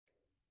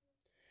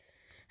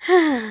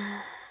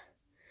Well,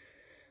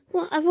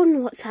 I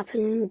wonder what's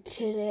happening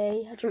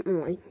today. I don't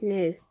know.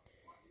 No.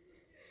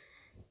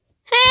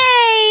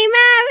 Hey,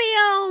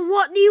 Mario!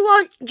 What do you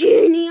want,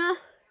 Junior?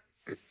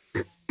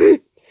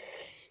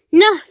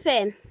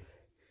 Nothing.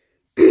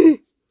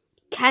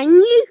 Can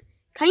you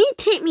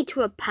take me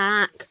to a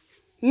park?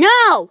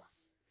 No!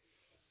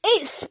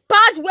 It's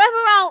bad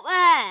weather out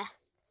there.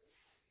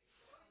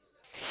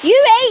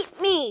 You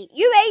hate me.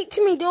 You hate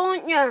me,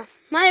 don't you?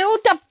 My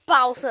older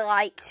Bowser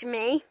likes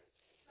me.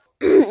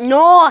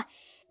 No,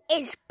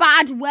 it's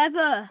bad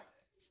weather.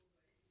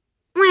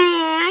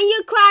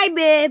 You cry,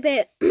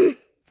 baby.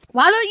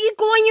 Why don't you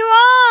go on your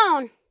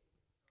own?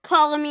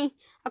 Calling me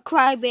a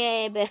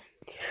crybaby.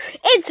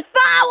 It's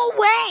far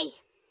away.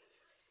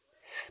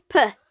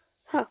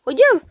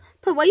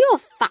 You're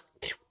fat.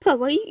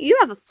 You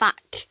have a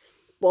fat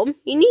bum.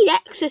 You need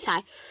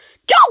exercise.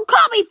 Don't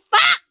call me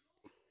fat.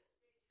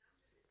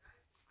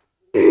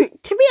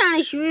 To be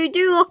honest, you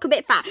do look a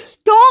bit fat.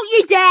 Don't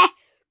you dare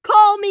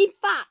call me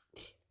fat.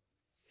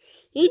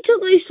 You need to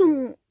lose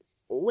some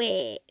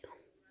weight.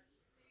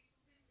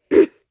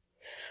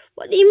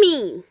 What do you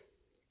mean?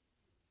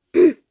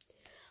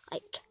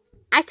 Like,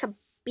 I can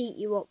beat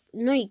you up.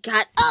 No, you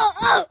can't.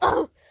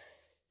 Oh.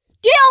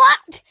 Do you know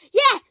what?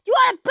 Yeah, do you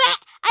want to bet?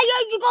 I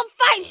know you're going to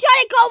fight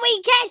Sonic all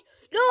weekend.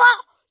 You know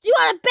what? Do you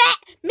want to bet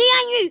me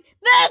and you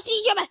versus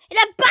each other in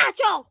a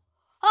battle?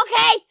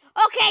 Okay,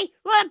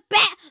 you want to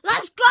bet?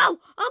 Let's go.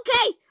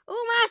 Okay,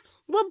 oh man,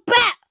 we'll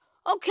bet.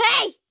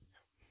 Okay.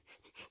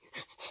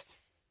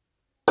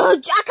 Oh,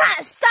 I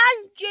can't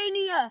stand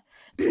Junior.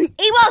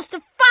 He wants to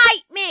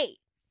fight me.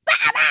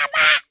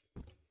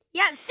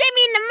 You haven't seen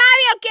me in the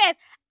Mario game.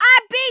 I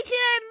beat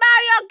you in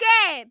Mario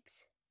games.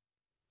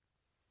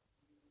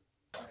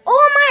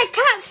 Oh my, I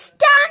can't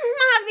stand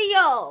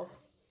Mario.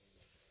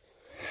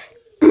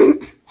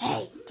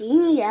 Hey, do you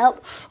need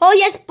help? Oh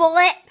yes,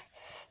 Bullet.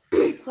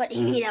 What do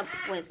you need help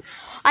with?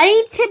 I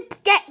need to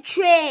get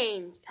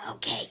trained.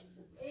 Okay.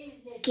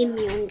 Give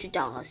me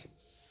 $100.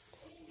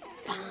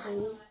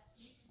 Fine.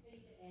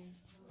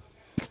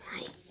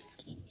 Right.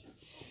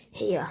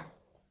 Here.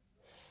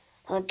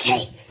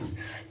 Okay.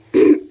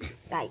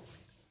 Right.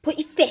 Put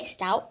your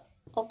fist out.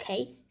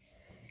 Okay.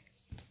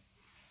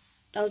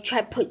 I'll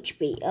try punch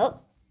me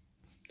up.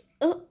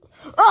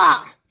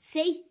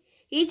 See?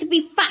 You need to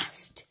be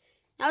fast.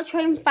 Now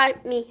try and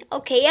fight me.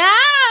 Okay.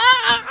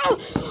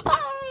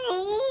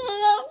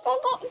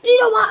 Do you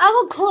know what? I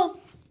will close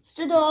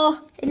the door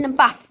in the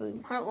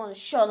bathroom. I don't want to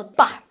show the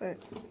bathroom.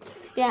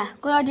 Yeah,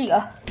 good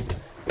idea.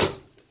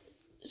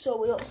 So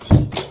we don't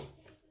see.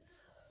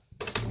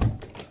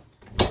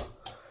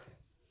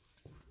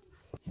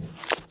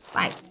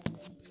 Right.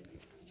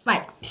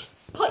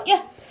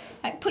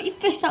 Put your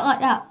fist out like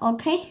that,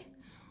 okay?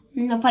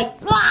 And I'll fight.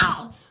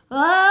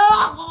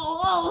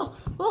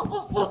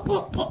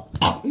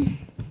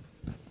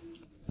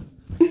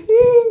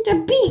 The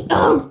beat.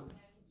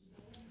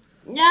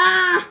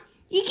 Nah,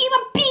 you keep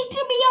on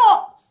beating me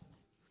up.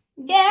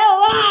 Yeah,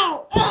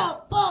 wow.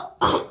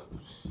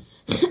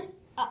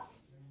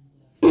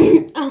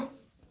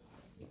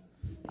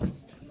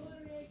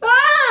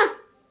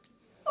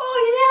 Oh,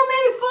 you now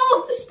made me fall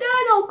off the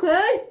stairs,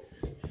 okay?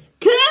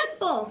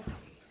 Careful.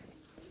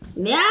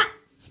 Yeah.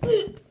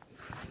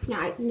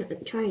 No,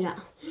 try that.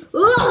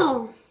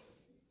 Oh.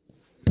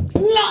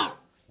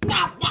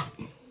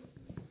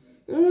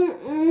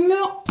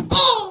 No.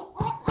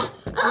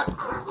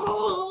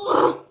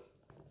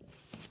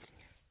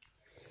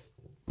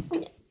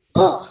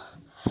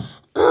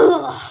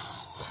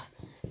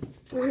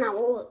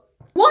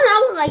 One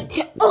hour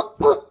later.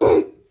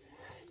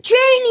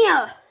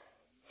 Junior.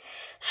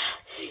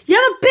 You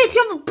have a bit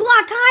of a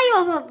black eye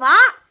over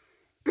that.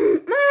 Man,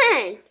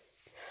 I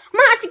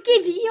might have to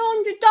give you your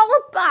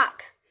 $100 back.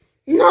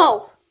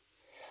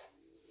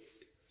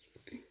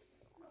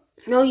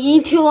 No, you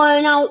need to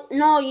learn how.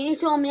 No, you need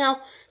to learn me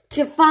how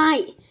to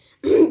fight.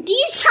 Do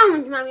you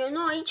challenge Mario?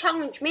 No, he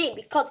challenged me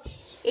because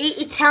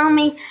he told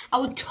me I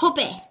was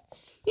tubby.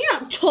 You're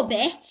not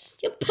tubby.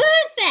 You're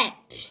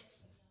perfect.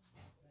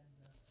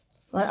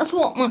 Well, that's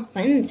what my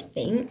friends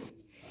think.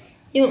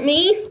 You know what I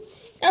mean?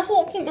 That's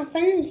what I think my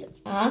friends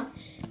are.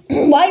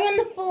 Why are you on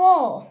the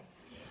floor?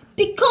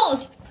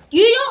 Because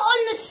you don't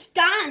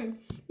understand.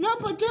 No,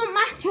 but it don't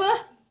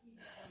matter.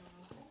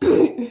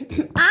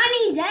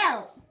 I need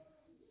help.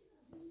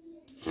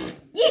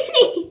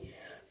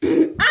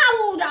 How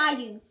old are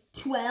you?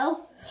 12?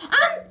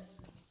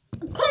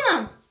 Come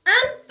on.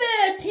 I'm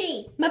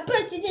 13. My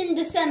birthday's in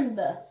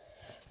December.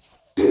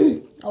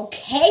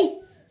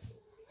 Okay.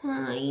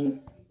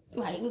 Fine.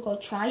 Right, we're going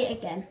to try it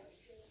again.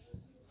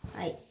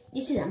 Right,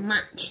 this is a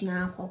match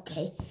now,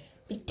 okay?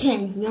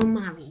 Pretend you're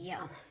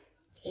Mario.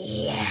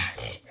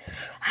 Yes,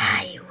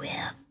 I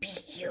will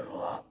beat you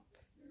up.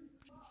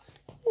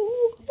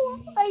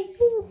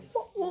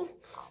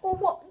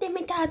 What did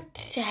my dad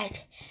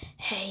said?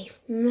 Hey,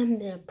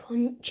 remember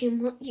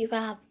punching what you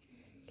have.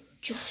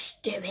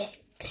 Just do it.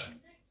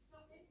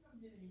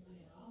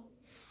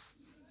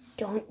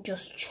 Don't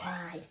just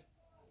try.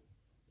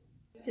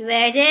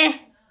 Ready?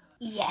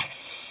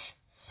 Yes.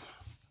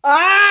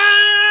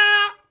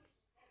 Ah!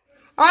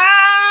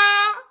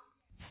 Ah!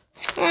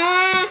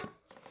 Ah!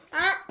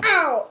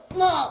 Ow!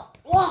 Whoa!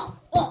 Whoa!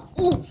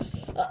 Whoa!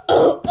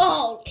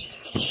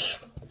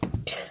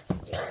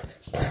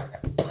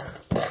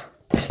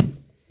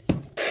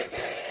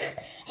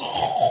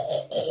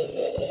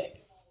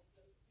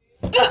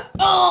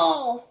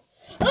 Oh!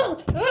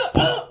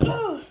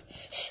 Oh!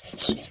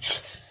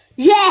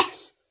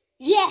 Yes!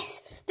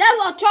 Yes! That's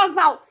what I'm talking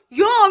about.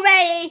 You're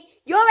ready.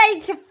 You're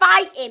ready to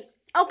fight him.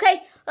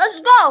 Okay, let's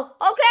go.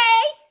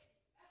 Okay?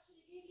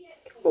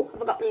 Oh, I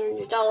forgot my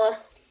 $100.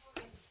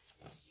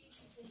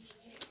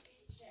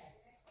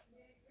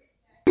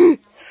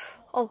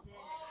 Oh.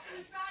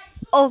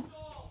 Oh.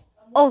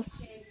 Oh.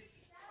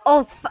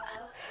 Oh.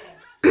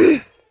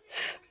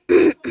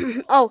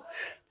 Oh.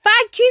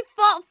 Thank you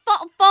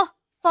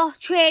for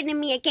training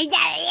me again.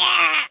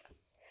 Yeah.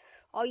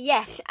 Oh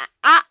yes,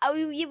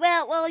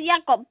 well, yeah, I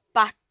got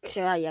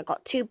better. I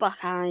got 2 black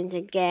hands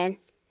again,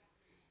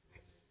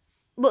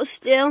 but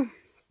still,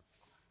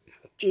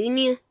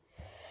 Junior.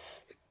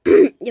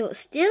 Yeah, but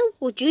still,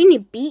 will Junior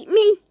beat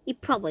me? He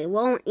probably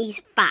won't. He's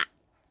fat.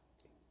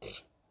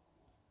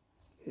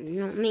 You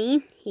know what I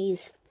mean?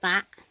 He's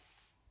fat.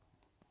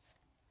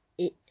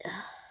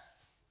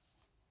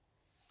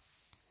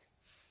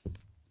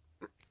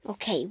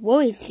 Okay,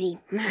 where is he,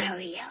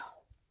 Mario?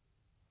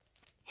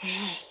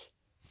 Hey.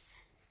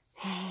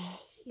 Hey,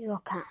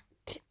 look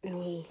at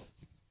me.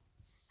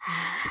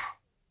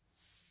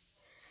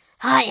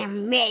 I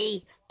am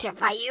ready to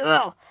fight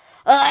you.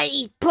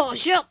 These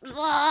push-ups.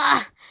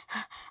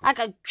 I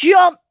can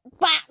jump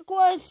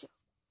backwards.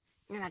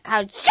 And I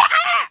can...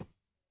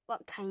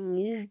 What can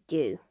you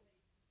do?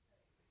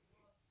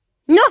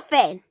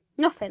 Nothing.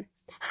 Nothing.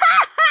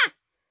 Ha ha!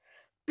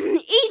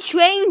 He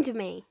trained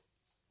me.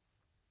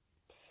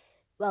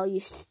 Well,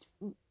 you...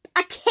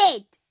 A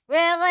kid.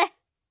 Really?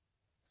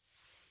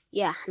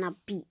 Yeah, and I'll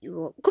beat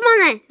you up. Come on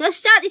then, let's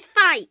start this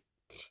fight.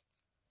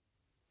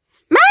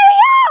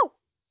 Mario!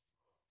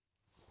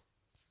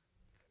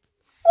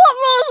 What,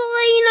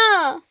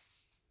 Rosalina?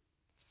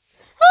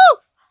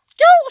 Oh,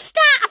 don't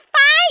start a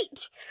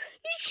fight.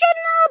 You should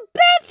know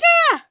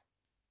better.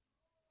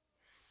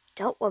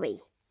 Don't worry.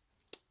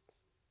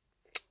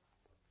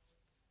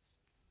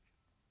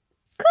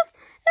 Come,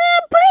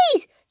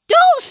 please,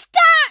 don't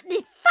start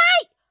the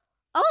fight.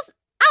 I'll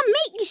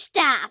make you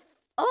start.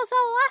 Also,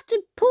 I'll have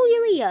to pull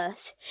your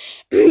ears.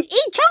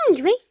 He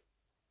challenged me.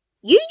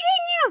 You,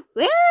 Junior?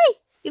 Really?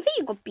 You think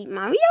you could beat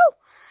Mario?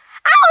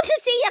 I want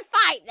to see the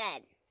fight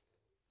then.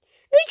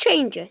 Who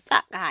trained you?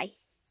 That guy.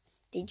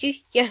 Did you?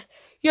 Yeah.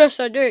 Yes,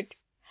 I did.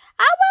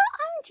 How about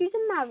I'm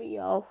choosing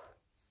Mario?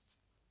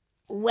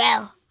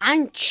 Well,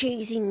 I'm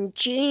choosing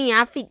Junior.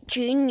 I think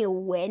Junior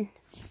will win.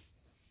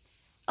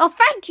 Oh,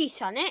 thank you,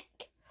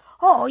 Sonic.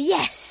 Oh,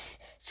 yes.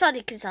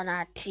 Sonic is on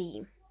our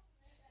team.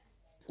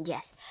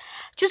 Yes.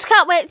 Just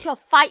can't wait till I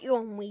fight you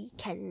on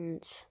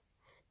weekends.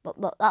 But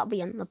look, that'll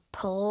be on the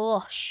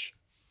Plush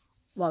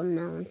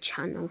 1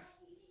 channel.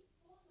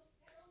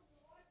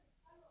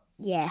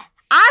 Yeah.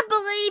 I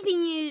believe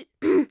in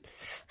you,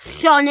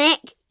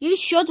 Sonic. You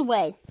should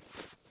win.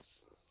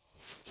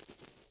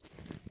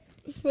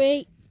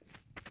 3,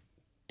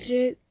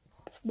 2,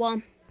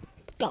 1,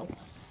 go.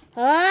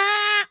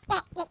 I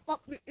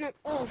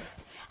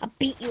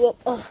beat you up.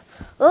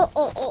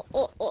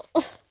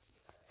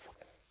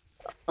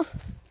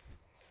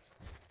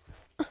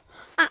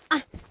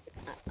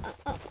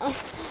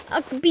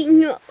 I can beat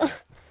you up.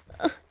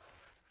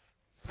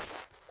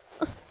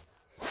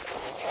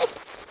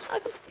 I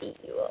can beat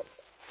you up.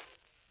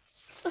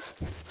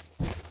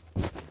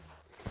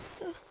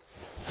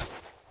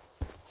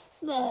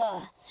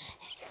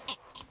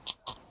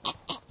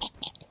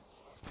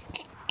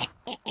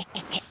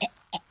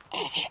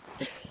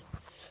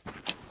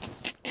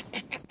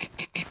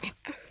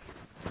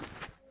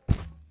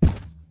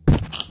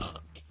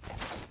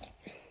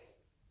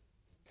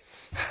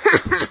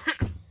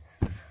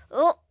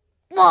 Oh,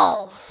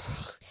 whoa.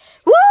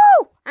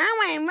 Woo! I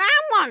went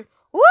round one.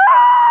 Woo!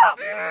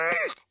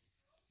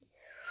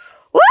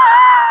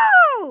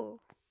 Woo!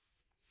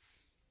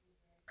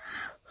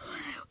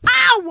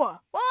 Ow!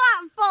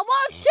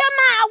 What's the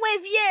matter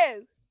with you?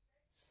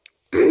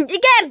 You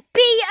getting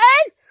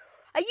beaten?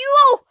 Are you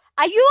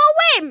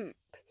a wimp?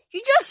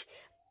 You just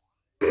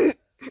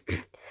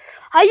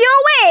are you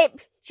a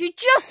wimp? You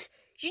just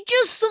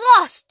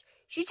lost.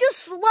 You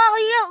just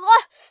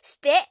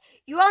lost it.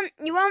 You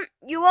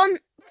won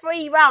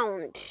 3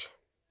 rounds.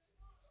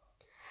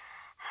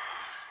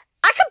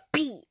 I can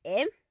beat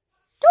him.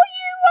 Don't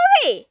you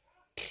worry.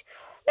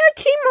 There are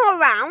 2 more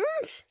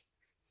rounds.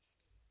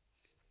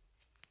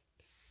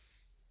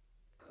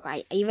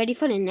 Right, are you ready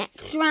for the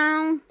next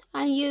round?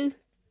 Are you?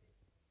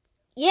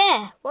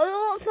 Yeah, well it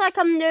looks like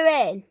I'm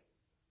doing.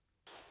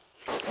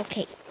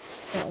 Okay,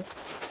 so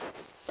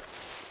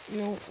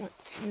no,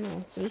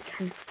 we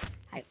can.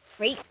 Right,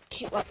 3,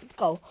 2, 1,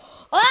 go.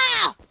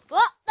 Ah!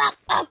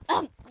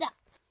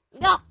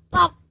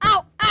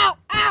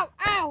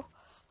 Ow!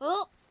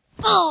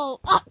 Oh!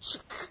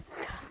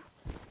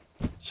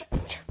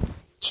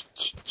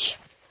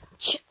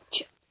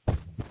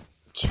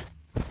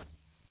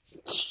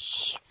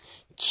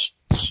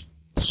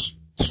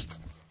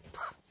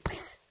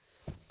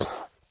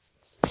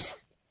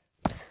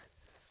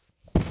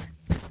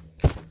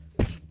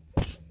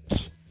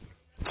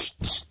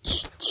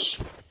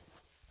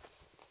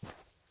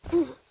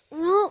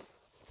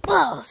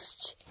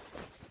 almost.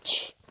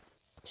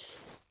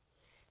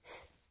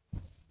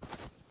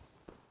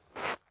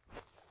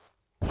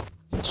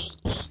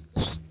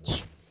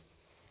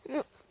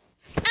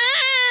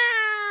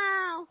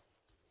 Ow!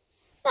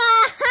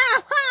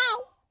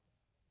 Ow!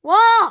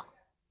 What?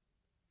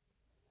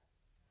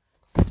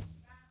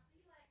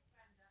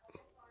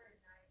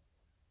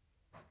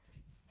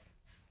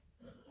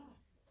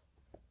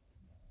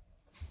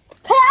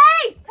 Can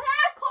I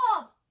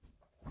come?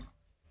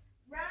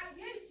 Right,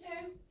 you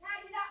two,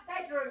 tidy that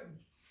bedroom.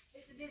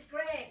 It's a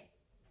disgrace.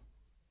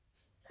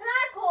 Can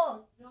I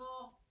come?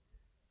 No.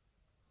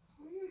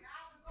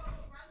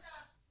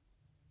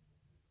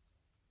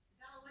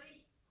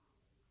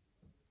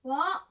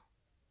 What?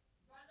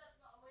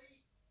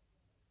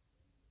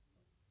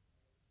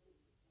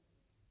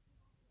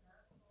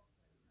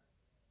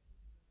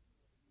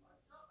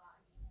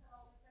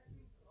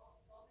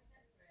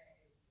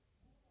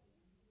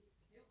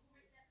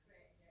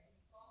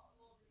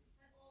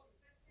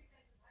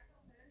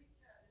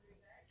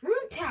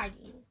 I'm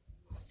tidy.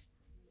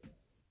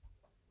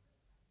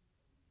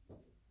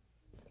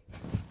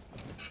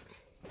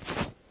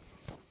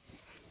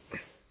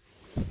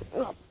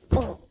 Oh.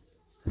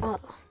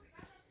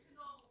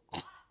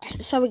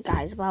 Sorry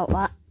guys about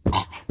that.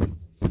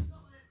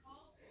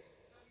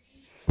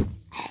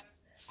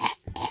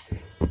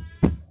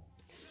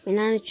 My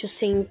nana's just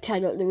saying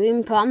tidy up the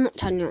room, but I'm not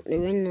tidying up the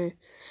room then.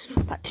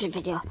 Back to the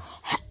video.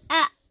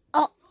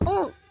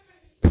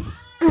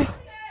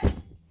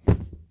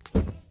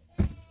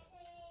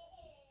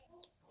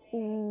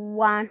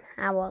 1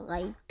 hour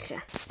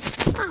later.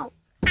 Ow,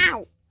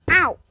 ow,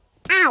 ow,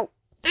 ow,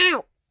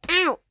 ow,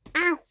 ow,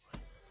 ow.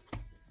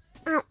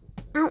 Ow,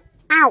 ow,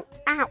 ow,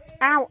 ow,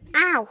 ow,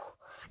 ow.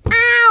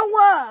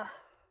 Ow!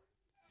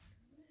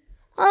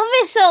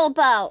 What's this all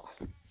about?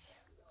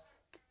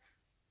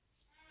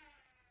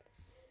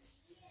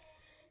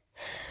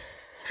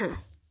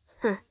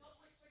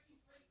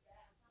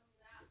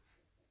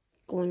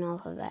 Going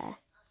over there.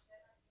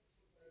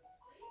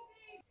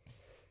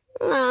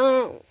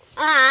 Oh,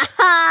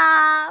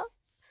 ah,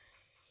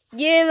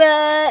 you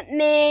hurt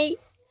me.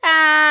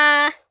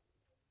 Ah,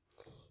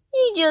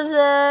 you just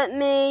hurt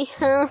me.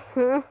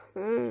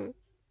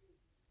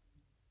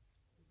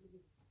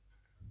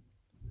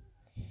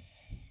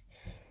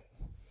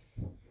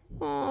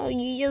 Oh,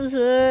 you just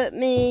hurt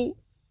me.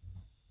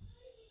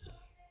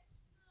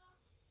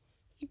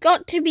 You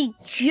got to be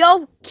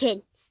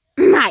joking.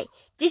 Right,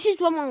 this is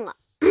one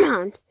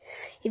round.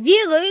 If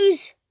you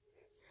lose,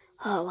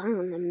 oh, I'm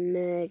gonna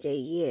murder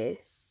you.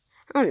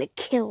 I'm gonna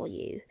kill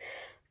you.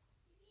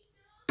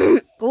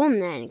 Go on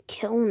there and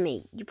kill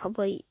me. You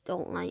probably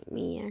don't like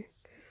me. And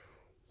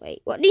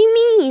wait, what do you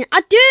mean?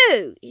 I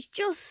do. It's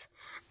just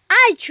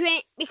I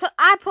train because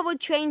I probably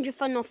trained you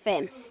for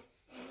nothing.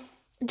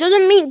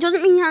 Doesn't mean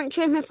you haven't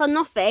trained me for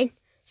nothing.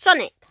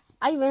 Sonic,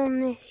 I run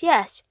this.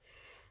 Yes.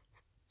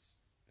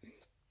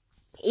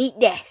 Eat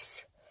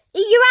this.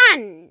 Eat your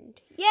hand.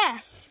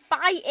 Yes.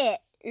 Bite it.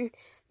 And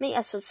make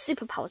us some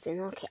superpowers in.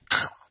 Okay.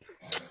 Ow.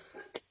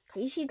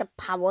 Can you see the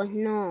power?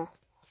 No.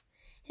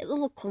 It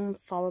will come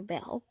for a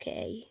bit.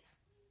 Okay.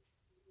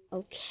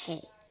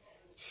 Okay.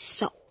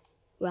 So,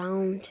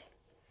 round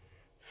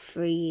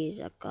 3 years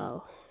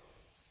ago.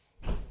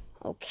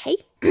 Okay.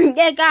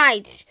 Yeah,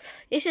 guys.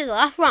 This is the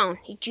last round.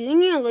 If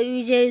Junior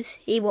loses,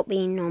 he won't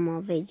be in no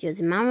more videos.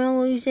 If Mario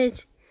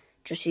loses,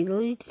 just he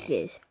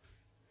loses.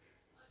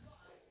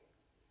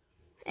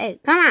 Hey,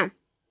 come on.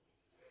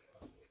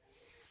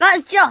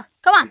 Let's just,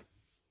 come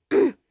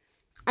on.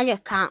 I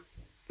just can't.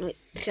 Wait,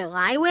 shall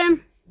I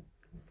win?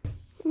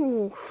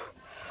 Ooh.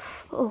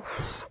 Oh.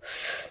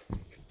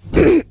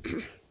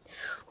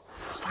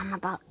 I'm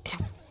about to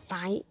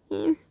fight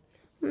him.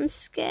 I'm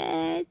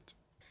scared.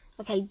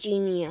 Okay,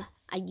 Junior,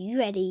 are you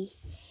ready?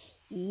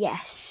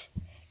 Yes.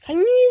 Can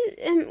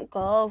you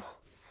go?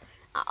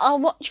 I'll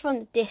watch from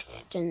the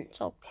distance.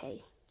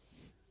 Okay.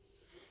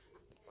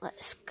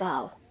 Let's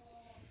go.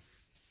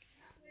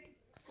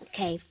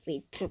 Okay,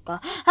 3, 2, go.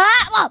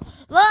 Ah!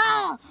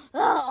 Whoa!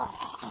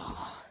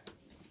 Oh!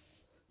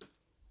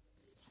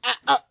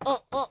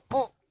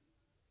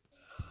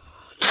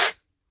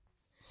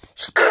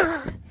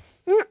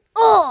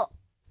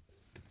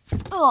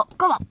 Oh,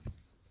 come on.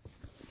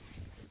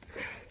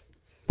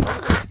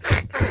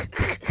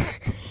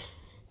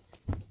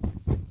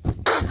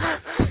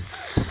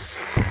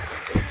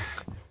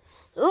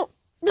 Oh,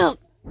 no.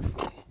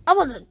 I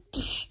want to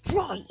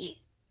destroy you.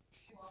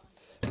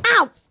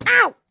 Ow,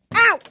 ow,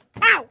 ow,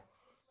 ow.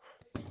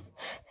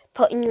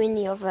 Putting you in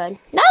the oven.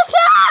 No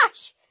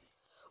slash!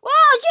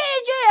 Whoa,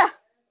 Junior!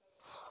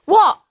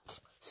 What?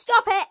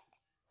 Stop it.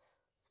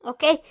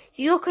 Okay,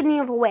 so you're looking the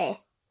other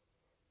way.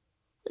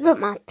 It doesn't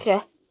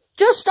matter.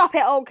 Just stop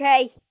it,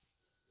 okay?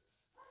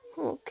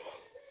 Okay.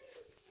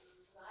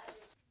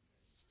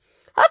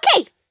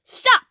 Okay,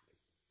 stop.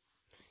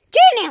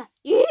 Junior,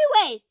 you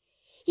win.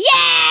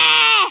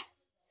 Yeah!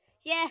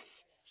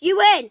 Yes, you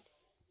win.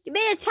 You've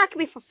been attacking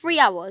me for 3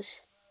 hours.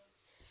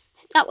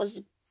 That was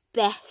the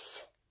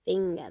best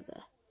thing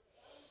ever.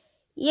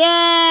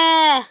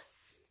 Yeah!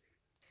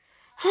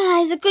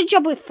 It's a good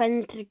job we're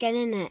friends again,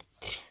 isn't it?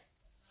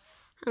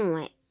 Oh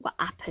wait, what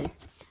happened?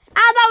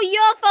 Oh, that was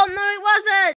your fault. No, it wasn't.